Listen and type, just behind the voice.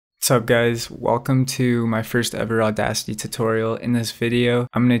What's up guys, welcome to my first ever Audacity tutorial. In this video,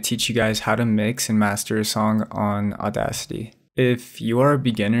 I'm going to teach you guys how to mix and master a song on Audacity. If you are a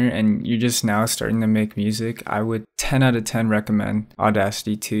beginner and you're just now starting to make music, I would 10 out of 10 recommend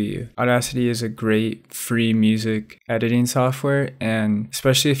Audacity to you. Audacity is a great free music editing software, and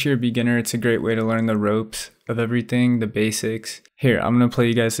especially if you're a beginner, it's a great way to learn the ropes of everything, the basics. Here, I'm going to play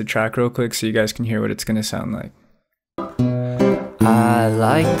you guys the track real quick so you guys can hear what it's going to sound like. I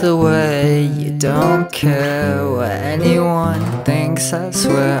like the way you don't care what anyone thinks. I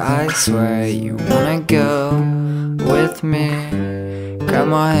swear you wanna go with me. Grab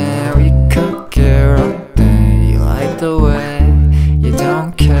my hand, we could get right there. You like the way you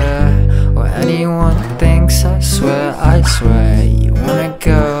don't care what anyone thinks. I swear you wanna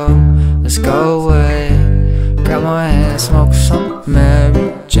go. Let's go away. Grab my hand, smoke some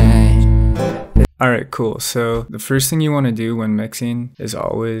Mary Jane. Alright, cool. So the first thing you want to do when mixing is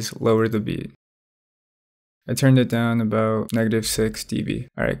always lower the beat. I turned it down about -6 dB.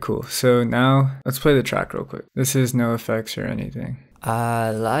 Alright, cool. So now let's play the track real quick. This is no effects or anything. I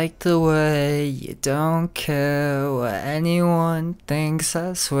like the way you don't care what anyone thinks.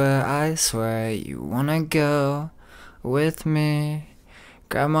 I swear you wanna go with me.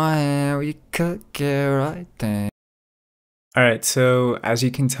 Grab my hand, we could get right there. Alright, so as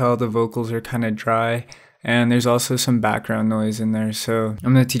you can tell, the vocals are kind of dry, and there's also some background noise in there. So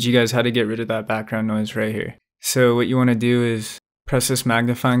I'm going to teach you guys how to get rid of that background noise right here. So what you want to do is press this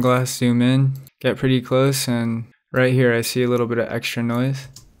magnifying glass, zoom in, get pretty close, and right here I see a little bit of extra noise.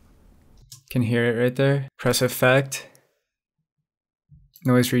 Can hear it right there. Press effect,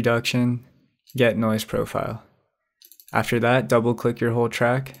 noise reduction, get noise profile. After that, double click your whole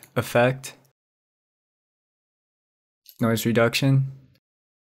track, effect, noise reduction,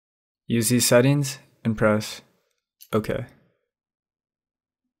 use these settings and press OK.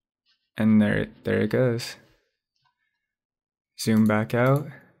 And there it goes. Zoom back out.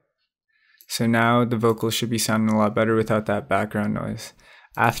 So now the vocals should be sounding a lot better without that background noise.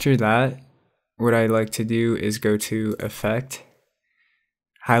 After that, what I like to do is go to Effect,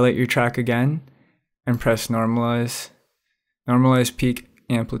 highlight your track again, and press Normalize. Normalize peak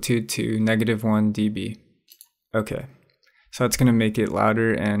amplitude to -1 dB. Okay. So that's going to make it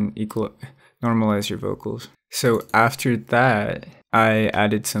louder and normalize your vocals. So after that, I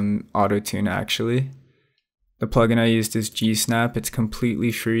added some auto-tune actually. The plugin I used is G-Snap. It's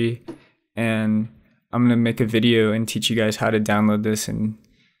completely free, and I'm going to make a video and teach you guys how to download this and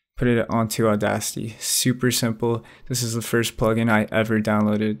put it onto Audacity. Super simple. This is the first plugin I ever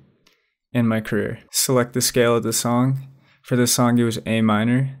downloaded in my career. Select the scale of the song. For this song, it was A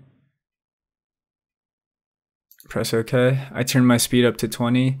minor. Press OK. I turned my speed up to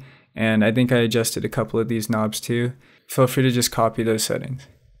 20, and I think I adjusted a couple of these knobs too. Feel free to just copy those settings.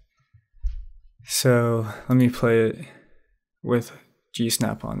 So let me play it with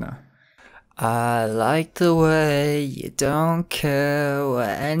G-Snap on now. I like the way you don't care what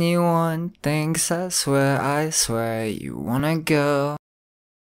anyone thinks. I swear you wanna go.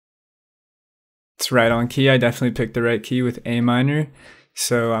 It's right on key. I definitely picked the right key with A minor,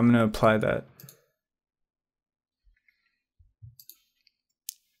 so I'm gonna apply that.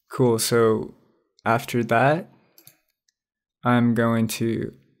 Cool, so after that,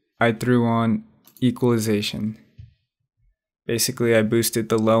 I threw on equalization. Basically, I boosted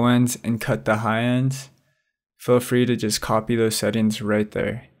the low ends and cut the high ends. Feel free to just copy those settings right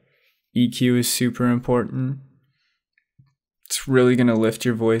there. EQ is super important. It's really gonna lift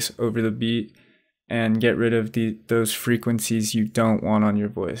your voice over the beat and get rid of those frequencies you don't want on your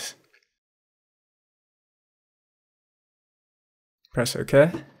voice. Press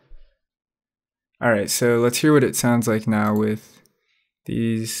OK. Alright, so let's hear what it sounds like now with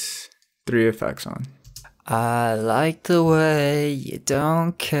these 3 effects on. I like the way you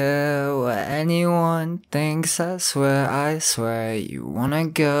don't care what anyone thinks. I swear you wanna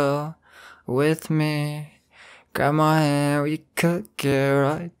go with me. Grab my hand, we could get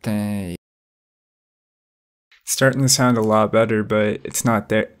right there. It's starting to sound a lot better, but it's not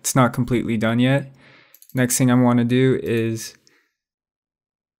there. It's not completely done yet. Next thing I want to do is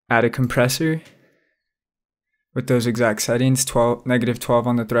add a compressor with those exact settings, -12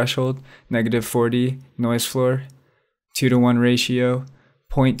 on the threshold, -40 noise floor, 2:1 ratio,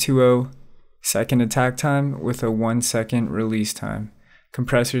 0.20 second attack time with a 1 second release time.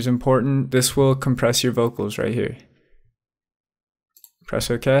 Compressor is important. This will compress your vocals right here.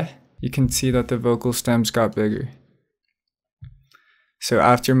 Press OK. You can see that the vocal stems got bigger. So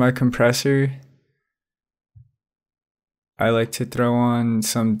after my compressor, I like to throw on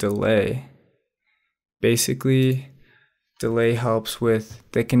some delay. Basically, Delay helps with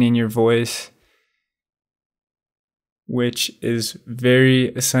thickening your voice, which is very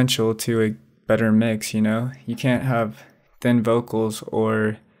essential to a better mix, you know? You can't have thin vocals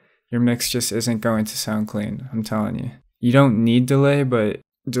or your mix just isn't going to sound clean, I'm telling you. You don't need delay, but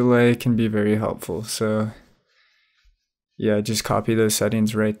delay can be very helpful. So yeah, just copy those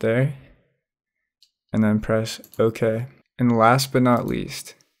settings right there and then press OK. And last but not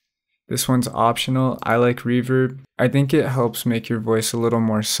least, this one's optional. I like reverb. I think it helps make your voice a little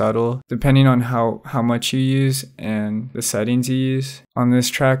more subtle, depending on how much you use and the settings you use. On this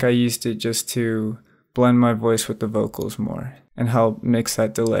track, I used it just to blend my voice with the vocals more and help mix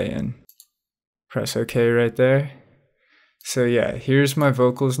that delay in. Press OK right there. So yeah, here's my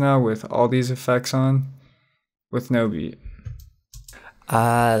vocals now with all these effects on, with no beat.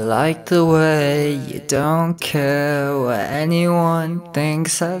 I like the way you don't care what anyone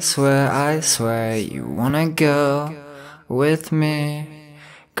thinks. I swear you wanna go with me.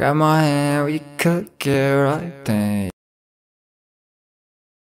 Grab my hand, we could get right thing.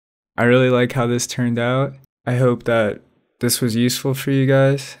 I really like how this turned out. I hope that this was useful for you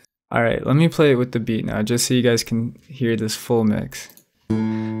guys. Alright, let me play it with the beat now, just so you guys can hear this full mix.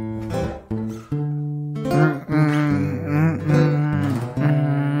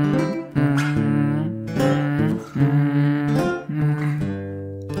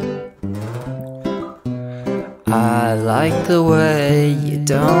 I like the way you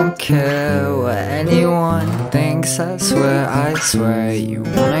don't care what anyone thinks. I swear you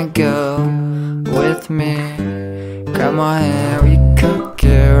wanna go with me. Grab my hand, we could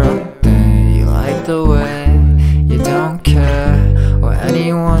get right there. You like the way you don't care what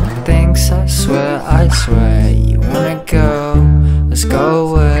anyone thinks. I swear you wanna go. Let's go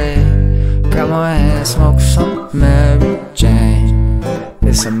away. Grab my hand, smoke some Mary Jane.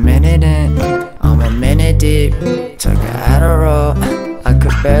 It's a minute in, I'm a minute deep. Took an Adderall, I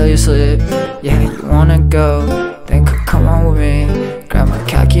could barely sleep. Yeah, you wanna go, then come on with me. Grab my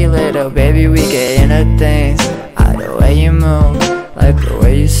calculator, baby, we get into things. I like the way you move, like the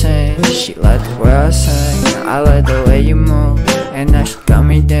way you sing. She like the way I sing, I like the way you move. And now she got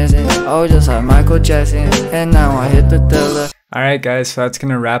me dancing, oh, just like Michael Jackson. And now I hit the thriller. Alright guys, so that's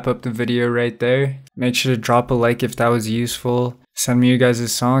gonna wrap up the video right there. Make sure to drop a like if that was useful. Send me you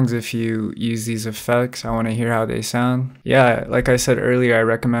guys' songs if you use these effects. I want to hear how they sound. Yeah, like I said earlier, I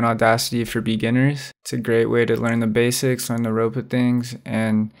recommend Audacity for beginners. It's a great way to learn the basics, learn the rope of things,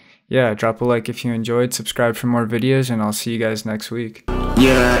 and yeah, drop a like if you enjoyed, subscribe for more videos, and I'll see you guys next week.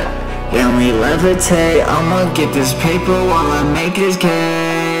 Yeah, we levitate. I'ma get this paper while I make this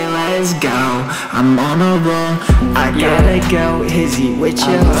cake. Let's go, I'm on a roll. I gotta go, Hizzy with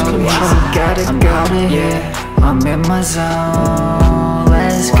your hoes. I gotta go, yeah, I'm in my zone.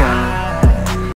 Let's go.